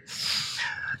bigger.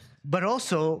 But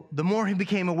also, the more he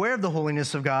became aware of the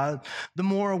holiness of God, the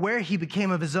more aware he became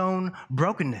of his own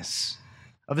brokenness,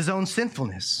 of his own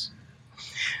sinfulness.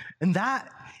 And that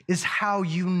is how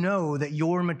you know that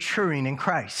you're maturing in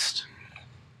Christ.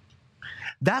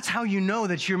 That's how you know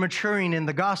that you're maturing in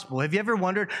the gospel. Have you ever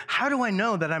wondered, how do I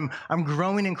know that I'm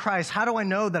growing in Christ? How do I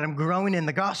know that I'm growing in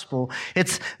the gospel?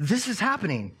 This is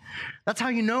happening. That's how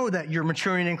you know that you're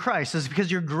maturing in Christ, is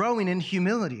because you're growing in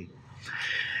humility.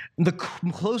 The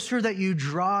closer that you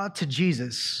draw to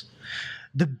Jesus,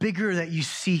 the bigger that you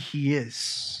see he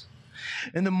is.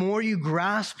 And the more you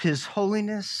grasp his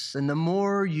holiness, and the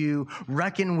more you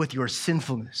reckon with your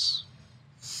sinfulness.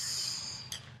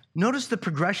 Notice the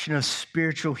progression of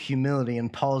spiritual humility in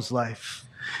Paul's life.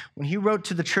 When he wrote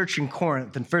to the church in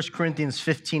Corinth in 1 Corinthians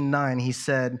 15:9, he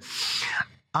said,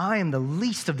 I am the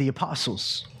least of the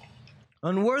apostles,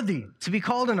 unworthy to be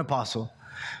called an apostle,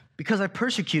 because I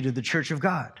persecuted the church of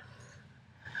God.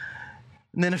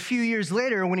 And then a few years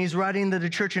later, when he's writing to the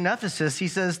church in Ephesus, he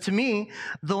says, to me,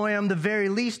 though I am the very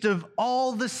least of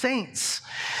all the saints.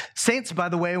 Saints, by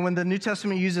the way, when the New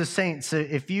Testament uses saints,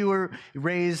 if you were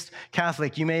raised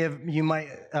Catholic, you might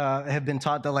have been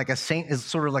taught that like a saint is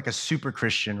sort of like a super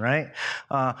Christian, right?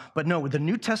 But no, the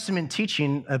New Testament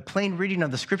teaching, a plain reading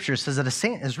of the scripture says that a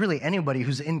saint is really anybody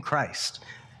who's in Christ.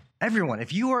 Everyone.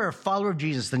 If you are a follower of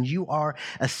Jesus, then you are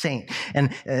a saint.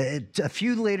 And a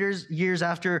few years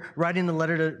after writing the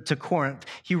letter to Corinth,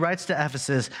 he writes to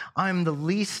Ephesus, I'm the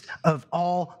least of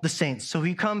all the saints. So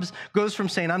he goes from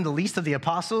saying, I'm the least of the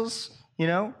apostles,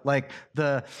 like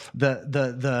the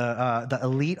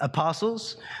elite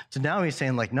apostles, to now he's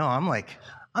saying like, no,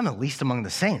 I'm the least among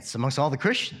the saints, amongst all the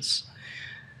Christians.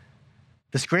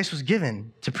 This grace was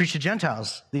given to preach to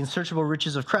Gentiles the unsearchable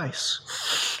riches of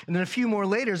Christ. And then a few more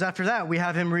later after that, we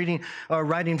have him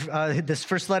writing this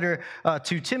first letter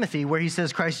to Timothy, where he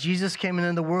says, Christ Jesus came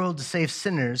into the world to save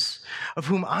sinners, of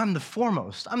whom I'm the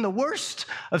foremost. I'm the worst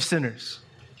of sinners.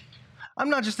 I'm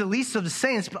not just the least of the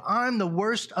saints, but I'm the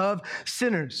worst of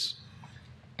sinners.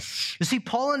 You see,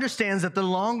 Paul understands that the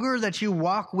longer that you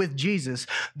walk with Jesus,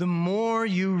 the more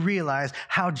you realize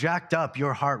how jacked up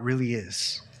your heart really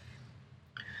is.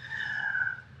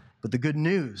 But the good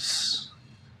news,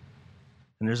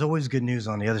 and there's always good news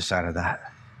on the other side of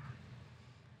that.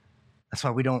 That's why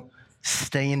we don't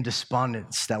stay in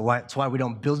despondence. That's why we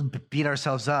don't beat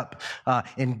ourselves up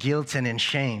in guilt and in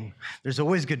shame. There's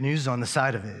always good news on the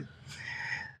side of it.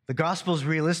 The gospel is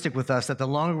realistic with us, that the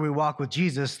longer we walk with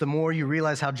Jesus, the more you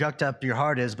realize how jacked up your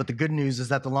heart is. But the good news is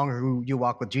that the longer you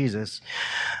walk with Jesus,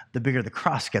 the bigger the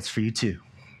cross gets for you too.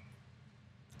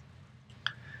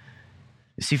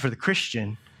 You see, for the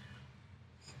Christian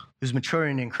who's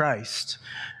maturing in Christ,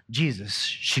 Jesus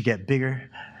should get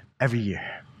bigger every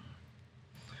year.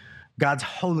 God's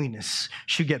holiness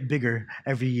should get bigger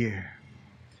every year.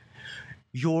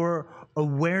 Your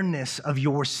awareness of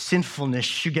your sinfulness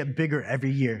should get bigger every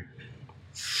year.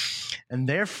 And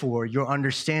therefore, your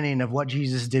understanding of what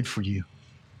Jesus did for you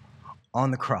on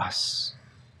the cross,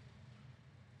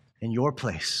 in your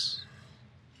place,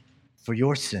 for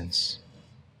your sins,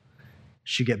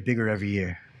 should get bigger every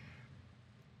year.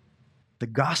 The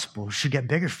gospel should get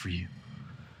bigger for you,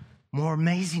 more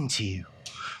amazing to you,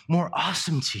 more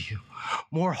awesome to you,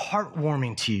 more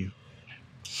heartwarming to you.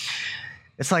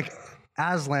 It's like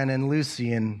Aslan and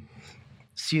Lucy in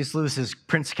C.S. Lewis's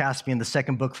Prince Caspian, the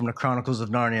second book from the Chronicles of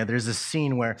Narnia. There's this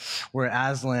scene where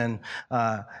Aslan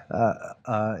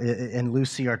and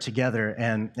Lucy are together,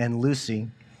 and Lucy,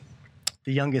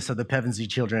 the youngest of the Pevensey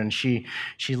children, she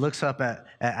looks up at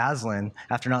Aslan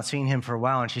after not seeing him for a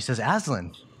while, and she says,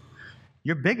 Aslan,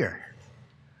 you're bigger.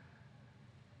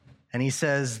 And he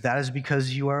says, that is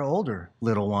because you are older,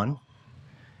 little one.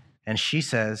 And she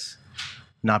says,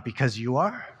 not because you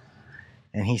are.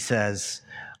 And he says,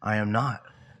 I am not.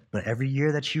 But every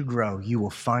year that you grow, you will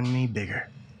find me bigger.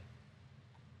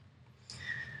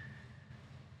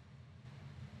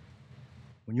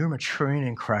 When you're maturing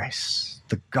in Christ,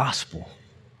 the gospel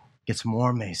gets more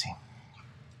amazing,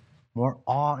 more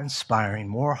awe-inspiring,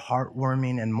 more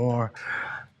heartwarming, and more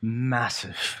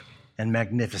massive and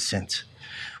magnificent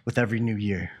with every new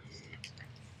year.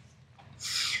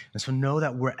 And so know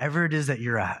that wherever it is that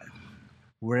you're at,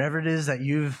 wherever it is that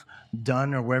you've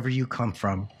done or wherever you come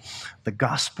from, the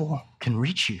gospel can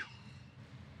reach you.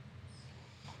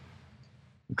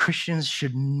 Christians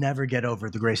should never get over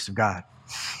the grace of God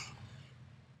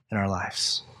in our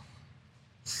lives.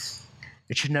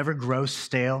 It should never grow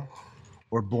stale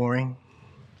or boring.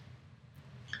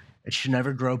 It should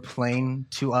never grow plain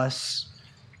to us.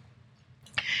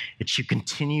 It should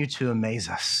continue to amaze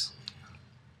us,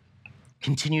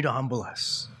 continue to humble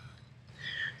us,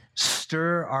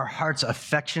 stir our hearts'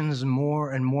 affections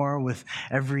more and more with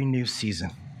every new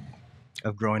season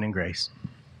of growing in grace.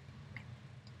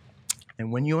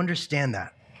 And when you understand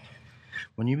that,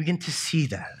 when you begin to see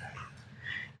that,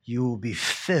 you will be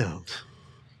filled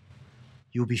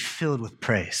with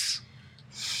praise.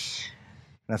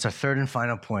 That's our third and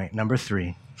final point. Number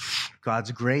 3,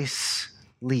 God's grace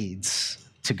leads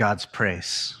to God's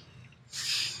praise.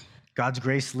 God's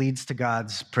grace leads to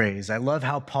God's praise. I love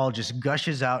how Paul just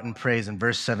gushes out in praise in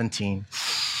verse 17.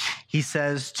 He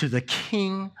says, to the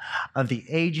King of the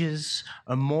ages,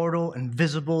 immortal,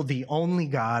 invisible, the only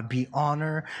God, be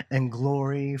honor and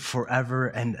glory forever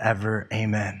and ever.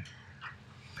 Amen.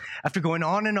 After going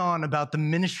on and on about the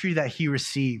ministry that he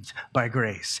received by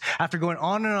grace, after going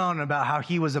on and on about how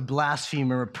he was a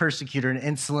blasphemer, a persecutor, an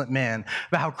insolent man,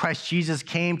 about how Christ Jesus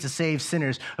came to save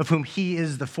sinners, of whom he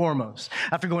is the foremost.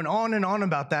 After going on and on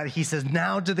about that, he says,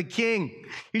 now to the King.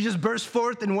 He just burst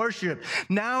forth in worship.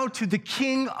 Now to the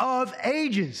King of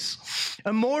ages,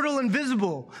 immortal,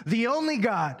 invisible, the only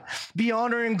God, be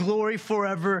honor and glory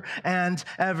forever and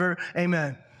ever.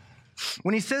 Amen.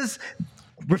 When he says,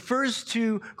 refers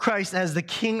to Christ as the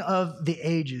King of the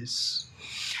ages,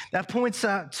 that points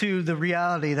out to the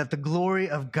reality that the glory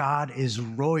of God is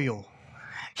royal.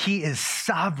 He is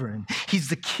sovereign. He's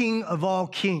the King of all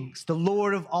kings, the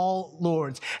Lord of all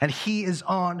lords, and he is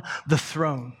on the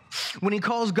throne. When he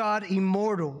calls God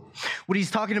immortal, what he's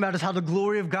talking about is how the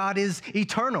glory of God is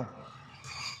eternal.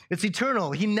 It's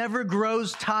eternal. He never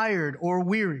grows tired or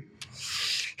weary.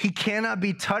 He cannot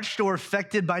be touched or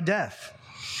affected by death.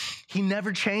 He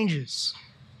never changes.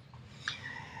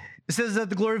 It says that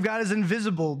the glory of God is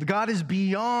invisible. God is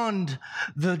beyond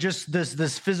just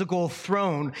this physical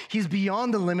throne. He's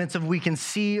beyond the limits of we can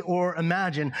see or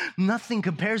imagine. Nothing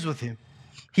compares with him.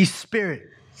 He's spirit.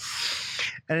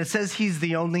 And it says he's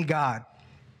the only God.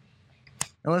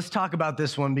 And let's talk about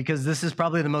this one, because this is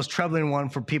probably the most troubling one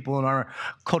for people in our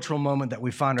cultural moment that we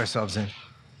find ourselves in.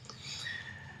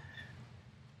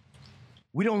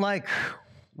 We don't like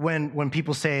when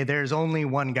people say there's only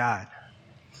one God,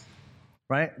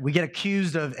 right? We get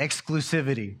accused of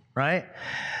exclusivity, right?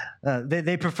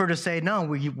 They prefer to say, no,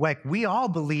 we all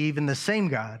believe in the same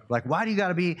God. Like, why do you got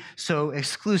to be so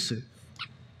exclusive?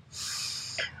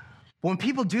 When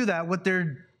people do that, what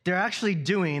they're actually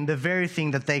doing the very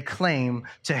thing that they claim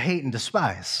to hate and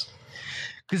despise.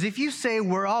 Because if you say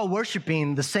we're all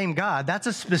worshiping the same God, that's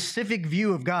a specific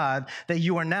view of God that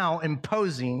you are now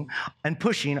imposing and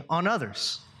pushing on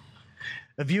others.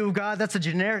 A view of God that's a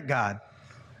generic God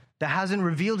that hasn't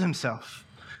revealed himself,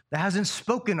 that hasn't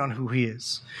spoken on who he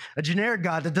is. A generic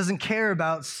God that doesn't care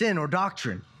about sin or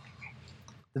doctrine,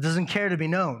 that doesn't care to be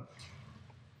known.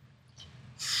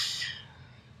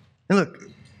 And look,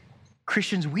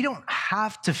 Christians, we don't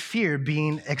have to fear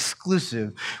being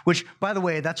exclusive, which, by the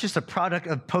way, that's just a product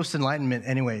of post-Enlightenment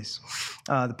anyways,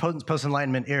 the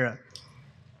post-Enlightenment era.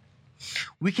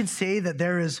 We can say that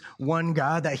there is one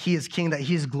God, that he is king, that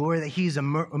he is glory, that he is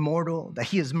immortal, that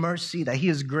he is mercy, that he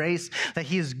is grace, that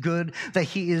he is good, that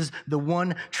he is the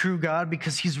one true God,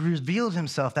 because he's revealed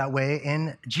himself that way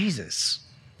in Jesus.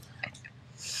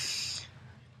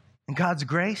 And God's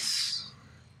grace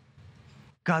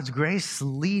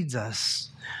leads us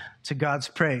to God's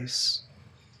praise,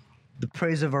 the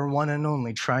praise of our one and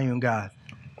only triune God.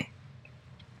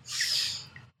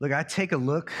 Look, I take a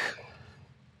look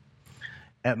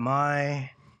at my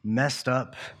messed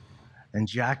up and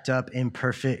jacked up,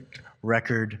 imperfect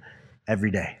record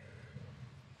every day,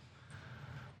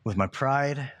 with my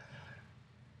pride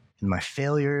and my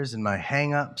failures and my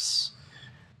hang-ups,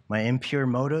 my impure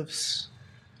motives,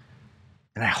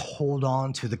 and I hold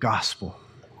on to the gospel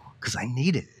because I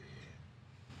need it.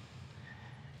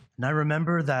 And I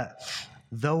remember that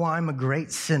though I'm a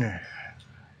great sinner,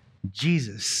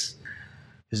 Jesus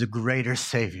is a greater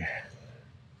Savior.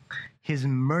 His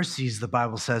mercies, the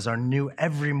Bible says, are new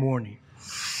every morning.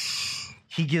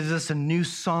 He gives us a new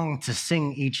song to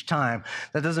sing each time.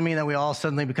 That doesn't mean that we all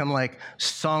suddenly become like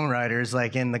songwriters,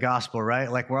 like in the gospel, right?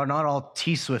 Like we're not all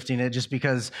T-Swifting it just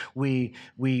because we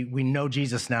know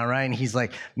Jesus now, right? And he's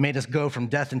like made us go from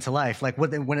death into life. Like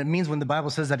when it means when the Bible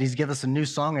says that he's given us a new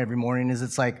song every morning is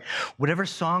it's like whatever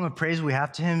song of praise we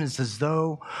have to him is as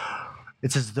though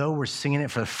we're singing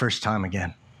it for the first time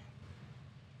again.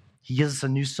 He gives us a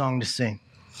new song to sing.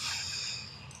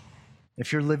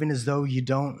 If you're living as though you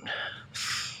don't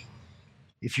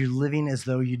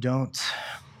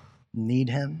need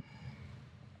him,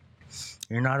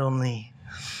 you're not only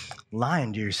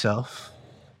lying to yourself,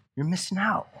 you're missing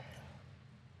out.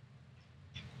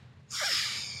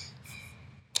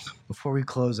 Before we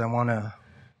close, I want to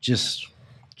just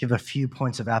give a few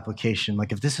points of application.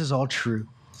 Like if this is all true,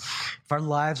 if our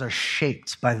lives are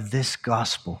shaped by this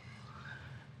gospel,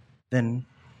 then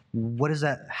what is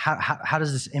that? How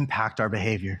does this impact our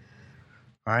behavior?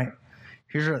 All right.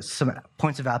 Here's some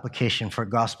points of application for a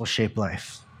gospel-shaped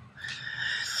life.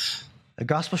 A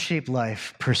gospel-shaped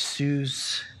life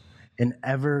pursues an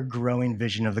ever-growing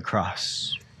vision of the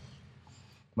cross.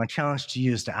 My challenge to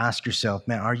you is to ask yourself,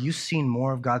 man, are you seeing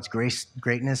more of God's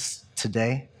greatness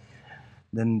today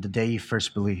than the day you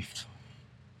first believed?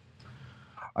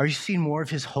 Are you seeing more of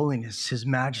his holiness, his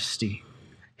majesty,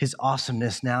 his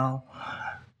awesomeness now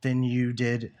than you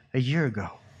did a year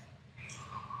ago?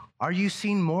 Are you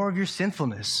seeing more of your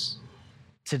sinfulness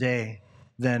today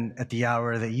than at the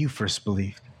hour that you first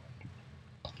believed?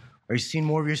 Are you seeing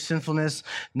more of your sinfulness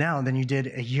now than you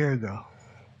did a year ago?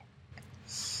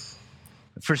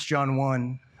 1 John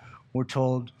 1, we're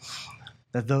told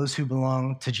that those who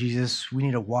belong to Jesus, we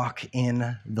need to walk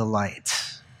in the light,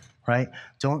 right?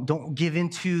 Don't give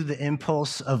into the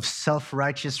impulse of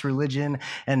self-righteous religion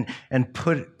and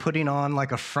putting on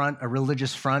like a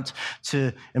religious front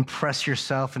to impress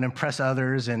yourself and impress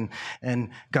others and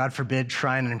God forbid,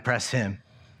 try and impress him.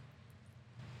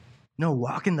 No,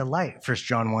 walk in the light, 1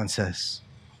 John 1 says.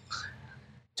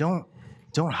 Don't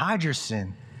hide your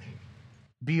sin.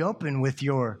 Be open with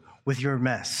your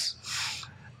mess.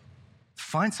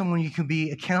 Find someone you can be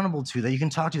accountable to, that you can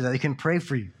talk to, that they can pray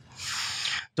for you.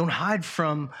 Don't hide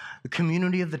from the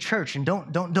community of the church, and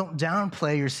don't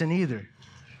downplay your sin either.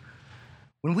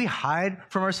 When we hide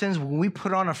from our sins, when we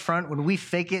put on a front, when we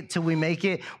fake it till we make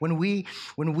it, when we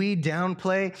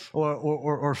downplay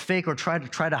or fake or try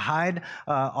to hide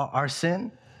our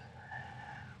sin,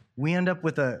 we end up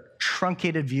with a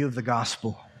truncated view of the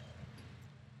gospel,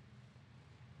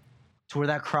 to where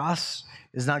that cross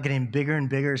is not getting bigger and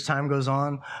bigger as time goes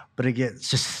on, but it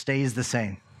just stays the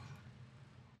same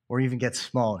or even gets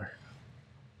smaller.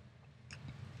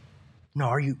 No,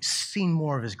 are you seeing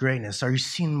more of his greatness? Are you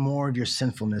seeing more of your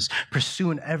sinfulness?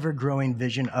 Pursue an ever-growing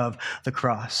vision of the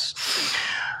cross.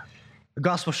 A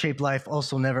gospel-shaped life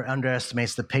also never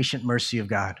underestimates the patient mercy of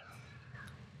God.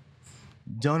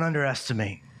 Don't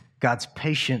underestimate God's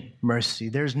patient mercy.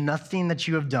 There's nothing that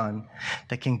you have done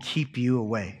that can keep you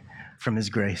away from his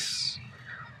grace.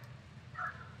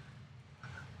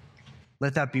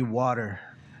 Let that be water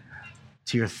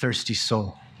to your thirsty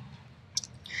soul.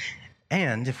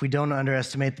 And if we don't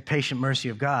underestimate the patient mercy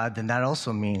of God, then that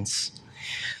also means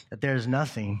that there's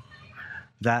nothing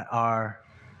that our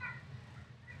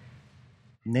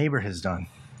neighbor has done,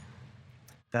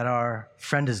 that our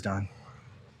friend has done,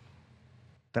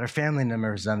 that our family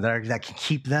member has done, that can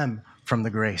keep them from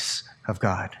the grace of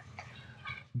God.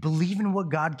 Believe in what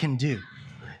God can do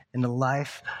in the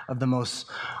life of the most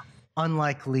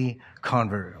unlikely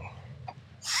convert.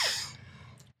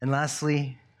 And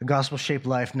lastly, the gospel-shaped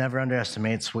life never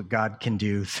underestimates what God can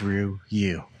do through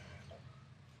you.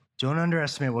 Don't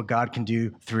underestimate what God can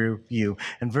do through you.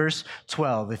 In verse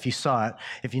 12, if you saw it,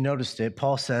 if you noticed it,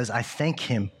 Paul says, I thank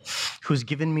him who has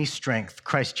given me strength,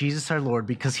 Christ Jesus our Lord,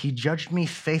 because he judged me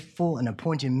faithful and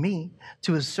appointed me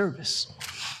to his service.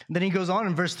 And then he goes on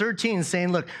in verse 13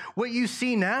 saying, look, what you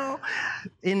see now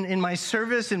in my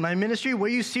service, in my ministry,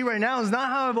 what you see right now is not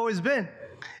how I've always been.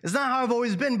 It's not how I've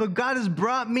always been, but God has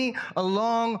brought me a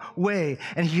long way,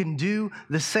 and he can do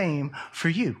the same for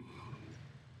you.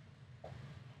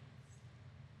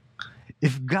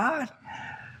 If God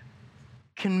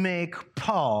can make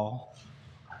Paul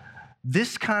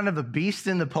this kind of a beast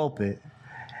in the pulpit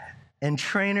and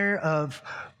trainer of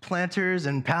planters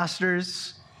and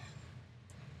pastors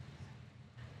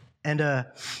and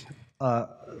a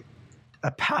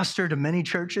pastor to many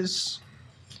churches,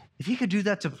 if he could do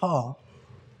that to Paul,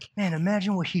 man,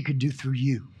 imagine what he could do through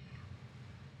you.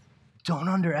 Don't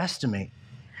underestimate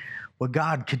what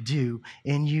God could do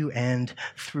in you and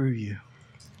through you.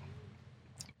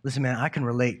 Listen, man, I can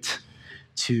relate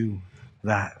to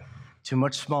that to a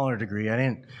much smaller degree.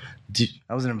 I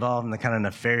wasn't involved in the kind of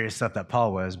nefarious stuff that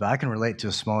Paul was, but I can relate to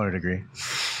a smaller degree.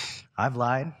 I've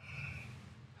lied.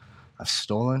 I've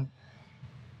stolen.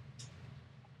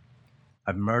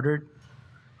 I've murdered,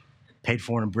 paid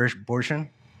for an abortion.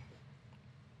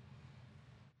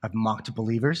 I've mocked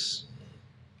believers.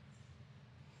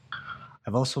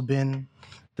 I've also been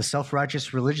the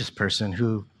self-righteous religious person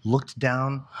who looked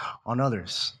down on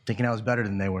others, thinking I was better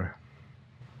than they were.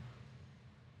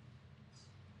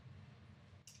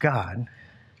 God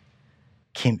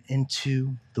came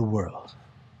into the world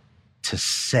to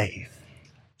save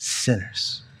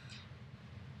sinners.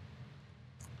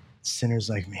 Sinners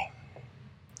like me.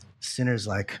 Sinners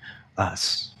like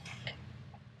us.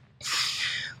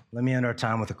 Let me end our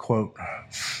time with a quote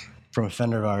from a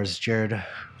friend of ours, Jared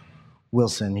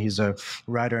Wilson. He's a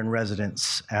writer in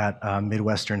residence at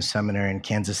Midwestern Seminary in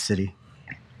Kansas City.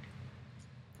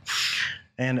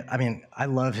 And I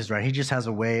love his writing. He just has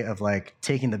a way of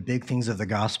taking the big things of the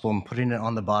gospel and putting it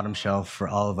on the bottom shelf for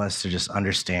all of us to just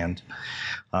understand.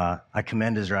 I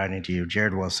commend his writing to you,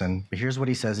 Jared Wilson. But here's what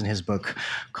he says in his book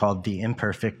called The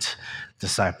Imperfect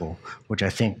Disciple, which I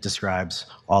think describes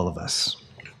all of us.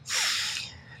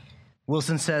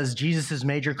 Wilson says, Jesus'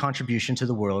 major contribution to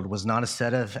the world was not a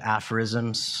set of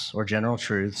aphorisms or general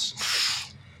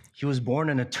truths. He was born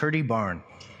in a dirty barn,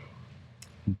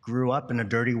 grew up in a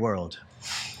dirty world,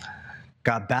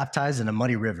 got baptized in a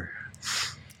muddy river.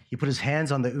 He put his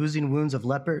hands on the oozing wounds of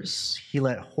lepers. He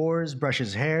let whores brush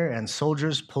his hair and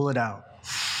soldiers pull it out.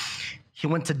 He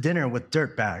went to dinner with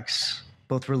dirtbags,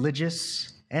 both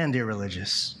religious and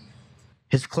irreligious.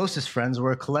 His closest friends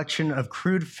were a collection of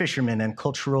crude fishermen and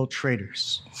cultural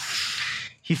traders.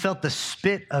 He felt the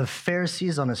spit of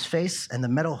Pharisees on his face and the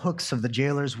metal hooks of the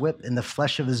jailer's whip in the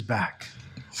flesh of his back.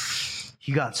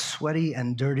 He got sweaty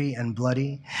and dirty and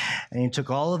bloody, and he took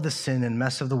all of the sin and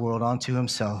mess of the world onto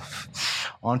himself,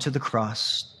 onto the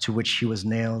cross to which he was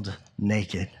nailed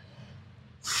naked.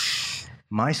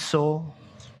 My soul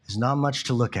is not much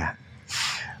to look at,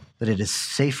 but it is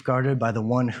safeguarded by the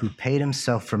one who paid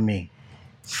himself for me.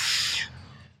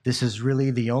 This is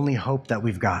really the only hope that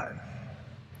we've got.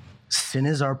 Sin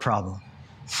is our problem.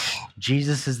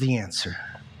 Jesus is the answer.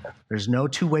 There's no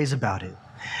two ways about it.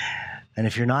 And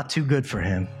if you're not too good for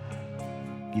him,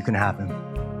 you can have him.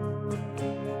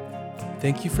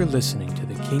 Thank you for listening to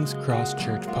the King's Cross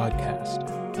Church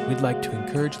podcast. We'd like to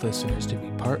encourage listeners to be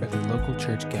part of a local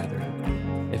church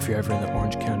gathering. If you're ever in the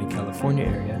Orange County, California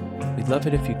area, we'd love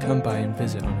it if you come by and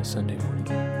visit on a Sunday morning.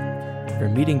 For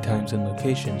meeting times and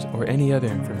locations or any other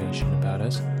information about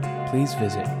us, please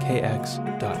visit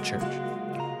kx.church.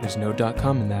 There's no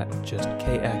 .com in that, just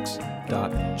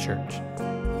kx.church.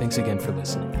 Thanks again for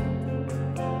listening.